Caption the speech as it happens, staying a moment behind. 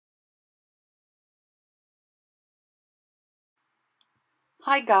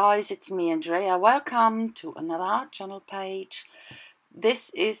Hi guys, it's me Andrea. Welcome to another art channel page.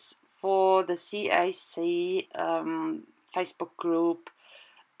 This is for the CAC Facebook group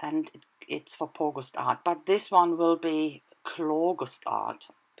and it's for Pawgustart. But this one will be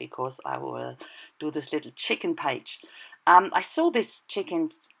clawgustart because I will do this little chicken page. I saw this chicken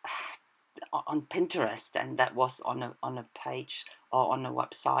on Pinterest and that was on a page or on a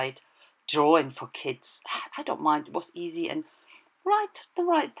website, drawing for kids. I don't mind, it was easy and the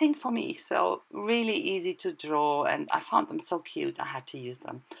right thing for me. So really easy to draw, and I found them so cute. I had to use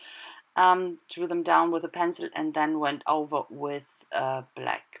them. Drew them down with a pencil and then went over with a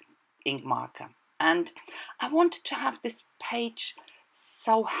black ink marker. And I wanted to have this page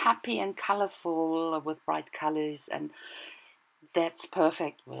so happy and colorful with bright colors, and that's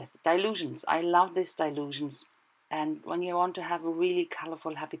perfect with dilutions. I love these dilutions. And when you want to have a really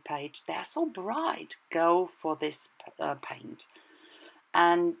colorful, happy page, they're so bright. Go for this paint.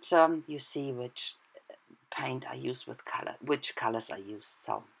 And you see which paint I use with color, which colors I use.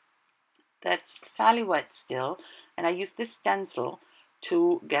 So that's fairly wet still, and I use this stencil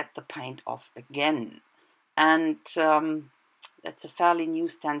to get the paint off again. And that's a fairly new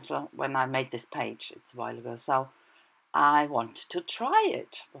stencil. When I made this page, it's a while ago, so I wanted to try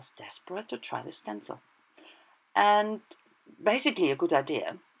it. I was desperate to try the stencil, and basically a good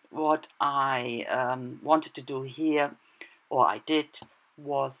idea. What I wanted to do here, or I did,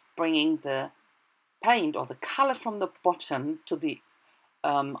 was bringing the paint or the color from the bottom to the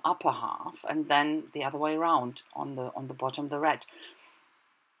upper half, and then the other way around on the bottom, the red.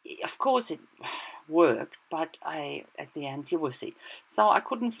 Of course it worked, but at the end you will see. So I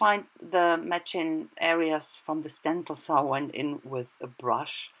couldn't find the matching areas from the stencil, so I went in with a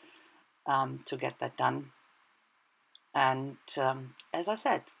brush to get that done. And as I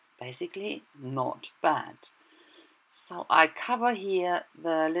said, basically not bad. So I cover here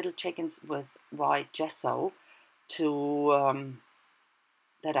the little chickens with white gesso to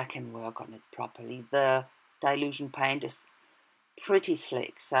that I can work on it properly. The dilution paint is pretty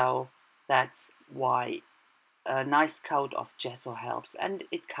slick, so that's why a nice coat of gesso helps, and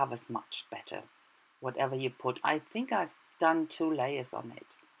it covers much better whatever you put. I think I've done 2 layers on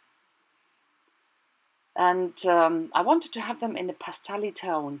it. And I wanted to have them in a pastel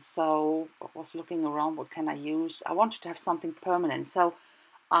tone, so I was looking around, what can I use? I wanted to have something permanent, so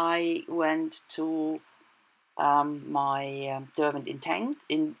I went to my Derwent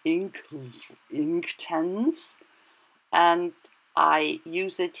Inktense, and I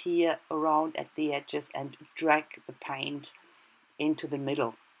use it here around at the edges and drag the paint into the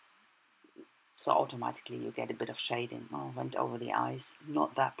middle. So automatically you get a bit of shading. Oh, went over the eyes,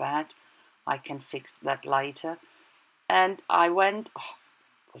 not that bad. I can fix that later. And I went,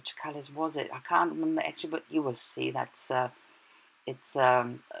 which colors was it? I can't remember actually, but you will see that's it's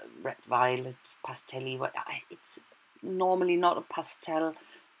red, violet, pastel-y. It's normally not a pastel,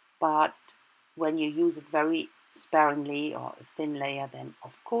 but when you use it very sparingly or a thin layer, then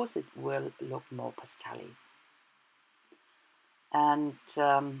of course it will look more pastel-y. And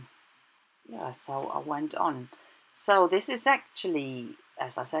yeah, so I went on. So this is actually,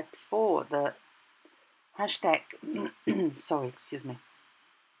 as I said before, the hashtag, sorry, excuse me,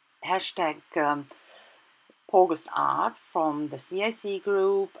 hashtag Pawgustart from the CAC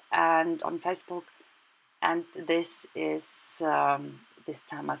group and on Facebook. And this is, this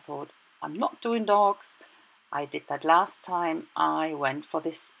time I thought, I'm not doing dogs. I did that last time. I went for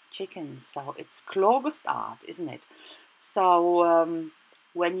this chicken. So it's clawgustart, isn't it? So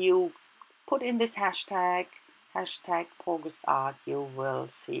when you put in this hashtag Pawgustart, you will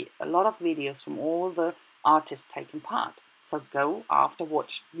see a lot of videos from all the artists taking part. So go after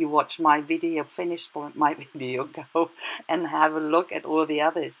you watch my video, finish my video, go and have a look at all the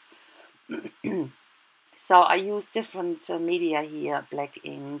others. So I use different media here, black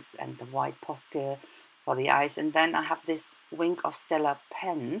inks and the white Posca for the eyes, and then I have this Wink of Stella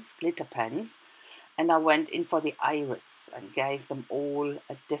pens, glitter pens, and I went in for the iris and gave them all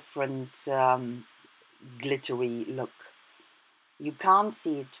a different glittery look. You can't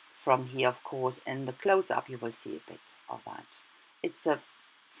see it from here, of course. In the close-up you will see a bit of that. It's a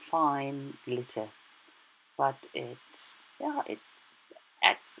fine glitter, but it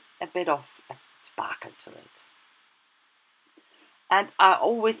adds a bit of a sparkle to it. And I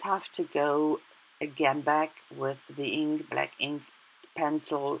always have to go again back with the black ink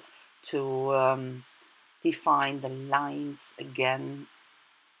pencil to define the lines again.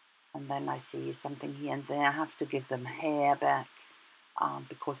 And then I see something here and there. I have to give them hair back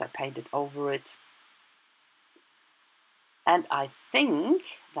because I painted over it. And I think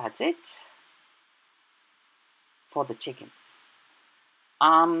that's it for the chickens.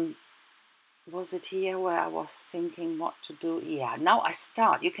 Was it here where I was thinking what to do? Yeah, now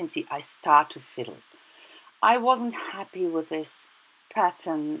you can see I start to fiddle. I wasn't happy with this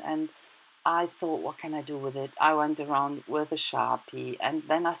pattern and I thought, what can I do with it? I went around with a Sharpie and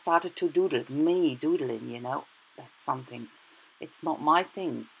then I started to doodle. Me doodling, you know, that's something. It's not my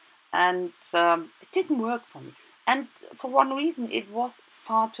thing. And it didn't work for me. And for one reason, it was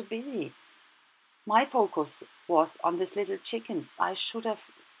far too busy. My focus was on these little chickens. I shouldn't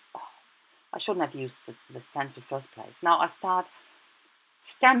have used the stencil first place. Now I start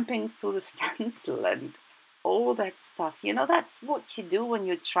stamping through the stencil and all that stuff. You know, that's what you do when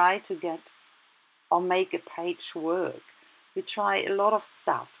you try to get or make a page work. You try a lot of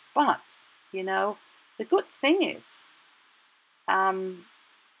stuff, but you know, the good thing is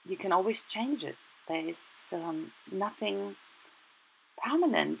you can always change it. There is nothing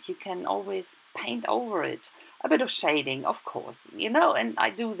permanent. You can always paint over it. A bit of shading, of course, you know, and I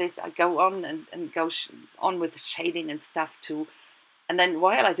do this. I go on and go on with shading and stuff too. And then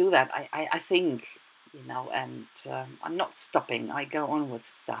while I do that, I think, you know, and I'm not stopping. I go on with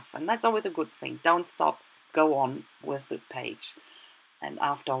stuff. And that's always a good thing. Don't stop. Go on with the page. And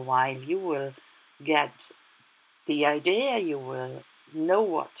after a while, you will get the idea. You will know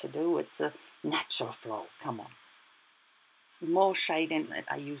what to do. It's a natural flow. Come on. It's more shading.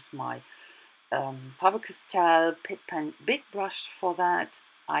 I use my Pawgustart Pit Pen Big Brush for that.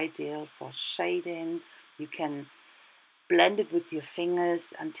 Ideal for shading. You can blend it with your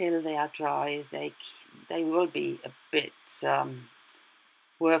fingers until they are dry. They will be a bit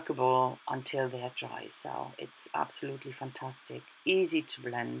workable until they are dry. So it's absolutely fantastic. Easy to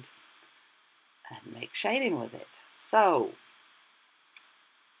blend and make shading with it. So,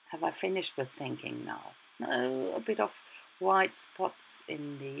 have I finished with thinking now? No, a bit of white spots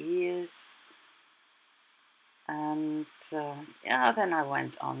in the ears. And yeah, then I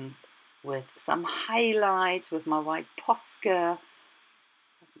went on with some highlights with my white Posca.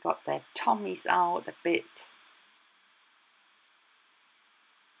 Got their tummies out a bit.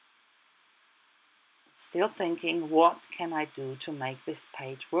 Still thinking, what can I do to make this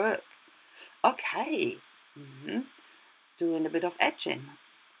page work? Okay, doing a bit of edging.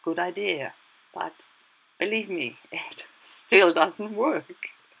 Good idea. But believe me, it still doesn't work.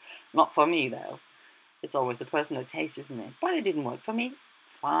 Not for me though. It's always a personal taste, isn't it? But it didn't work for me.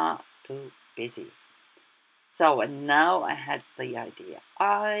 Far too busy. So, and now I had the idea.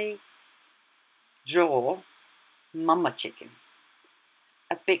 I draw mama chicken.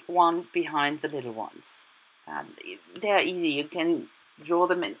 A big one behind the little ones. And they're easy. You can draw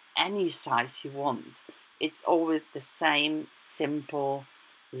them in any size you want. It's always the same simple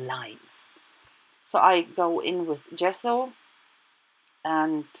lines. So I go in with gesso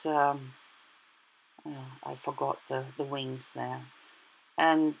and I forgot the wings there.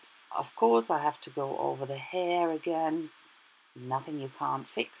 And of course I have to go over the hair again. Nothing you can't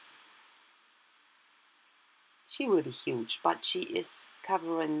fix. She's really huge, but she is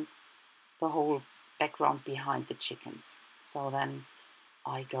covering the whole background behind the chickens. So then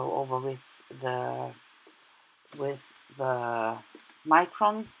I go over with the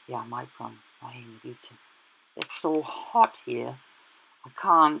micron. Yeah, micron. I beauty. It's so hot here. I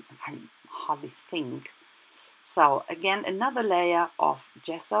can hardly think. So again, another layer of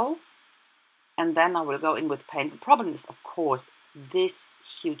gesso, and then I will go in with paint. The problem is, of course, this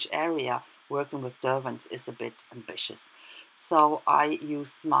huge area working with Derwent is a bit ambitious. So I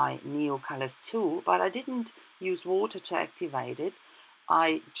used my Neo colors too, but I didn't use water to activate it.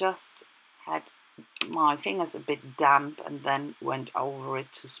 I just had my fingers a bit damp and then went over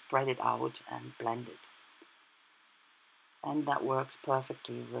it to spread it out and blend it. And that works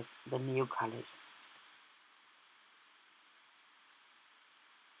perfectly with the Neo colors.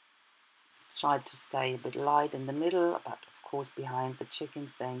 Tried to stay a bit light in the middle, but of course behind the chickens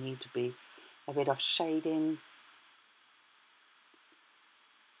there need to be a bit of shading.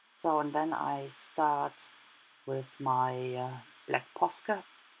 So, and then I start with my black Posca.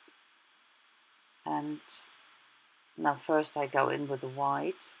 And now first I go in with the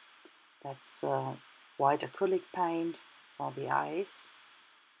white. That's white acrylic paint for the eyes.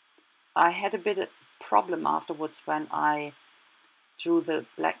 I had a bit of problem afterwards when I drew the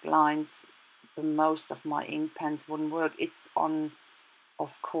black lines. The most of my ink pens wouldn't work. It's on,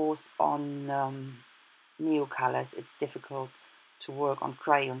 of course, on Neo colors. It's difficult to work on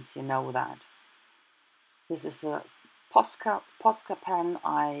crayons, you know that. This is a Posca pen.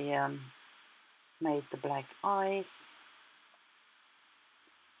 I made the black eyes.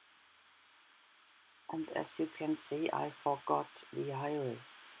 And as you can see, I forgot the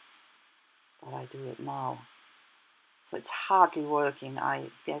iris. But I do it now. So it's hardly working.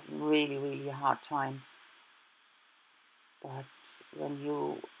 I get really a hard time. But when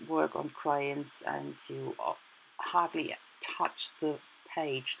you work on crayons and you hardly touch the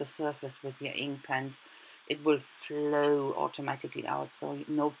page, the surface with your ink pens, it will flow automatically out, so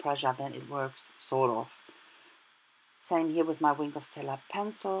no pressure, then it works, sort of. Same here with my Wink of Stella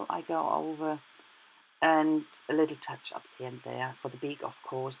pencil. I go over and a little touch-ups here and there. For the beak, of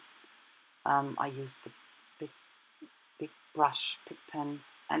course, I use the big brush, big pen,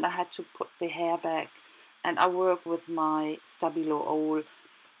 and I had to put the hair back, and I work with my Stabilo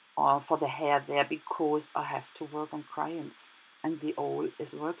owl for the hair there, because I have to work on crayons, and the owl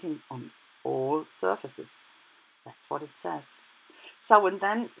is working on all surfaces. That's what it says. So, and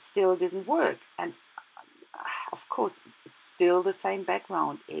then still didn't work, and of course it's still the same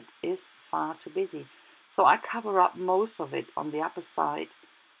background. It is far too busy. So I cover up most of it on the upper side,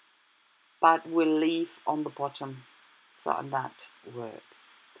 but will leave on the bottom. So, and that works.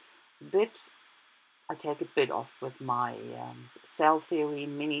 I take a bit off with my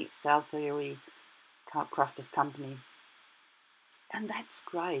mini cell theory crafters company, and that's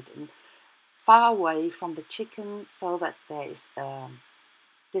great. And far away from the chicken, so that there is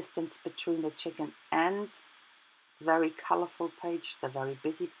distance between the chicken and very colorful page, the very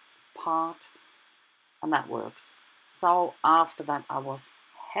busy part, and that works. So after that I was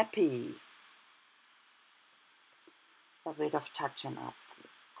happy. A bit of touching up.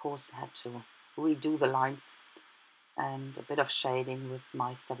 Of course I had to redo the lines and a bit of shading with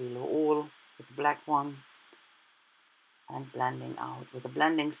my Stabilo oil, with the black one, and blending out with a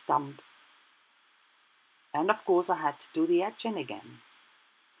blending stump. And of course I had to do the etching again.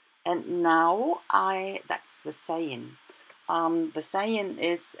 And now that's the saying. The saying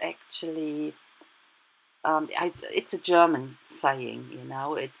is actually, it's a German saying, you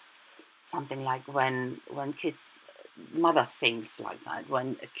know. It's something like when kids, mother thinks like that.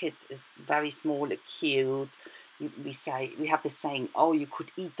 When a kid is very small and cute, we have this saying, oh, you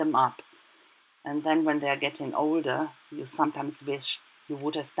could eat them up. And then when they're getting older, you sometimes wish you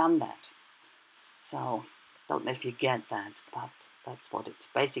would have done that. So, don't know if you get that, but that's what it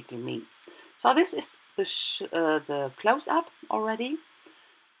basically means. So this is the close-up already,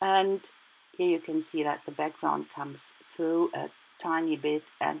 and here you can see that the background comes through a tiny bit,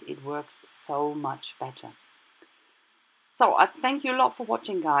 and it works so much better. So I thank you a lot for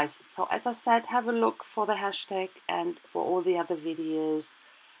watching, guys. So as I said, have a look for the hashtag, and for all the other videos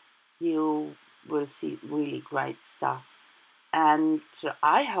you will see really great stuff. And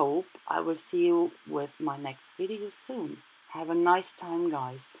I hope I will see you with my next video soon. Have a nice time,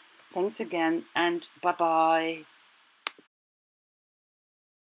 guys. Thanks again, and bye-bye.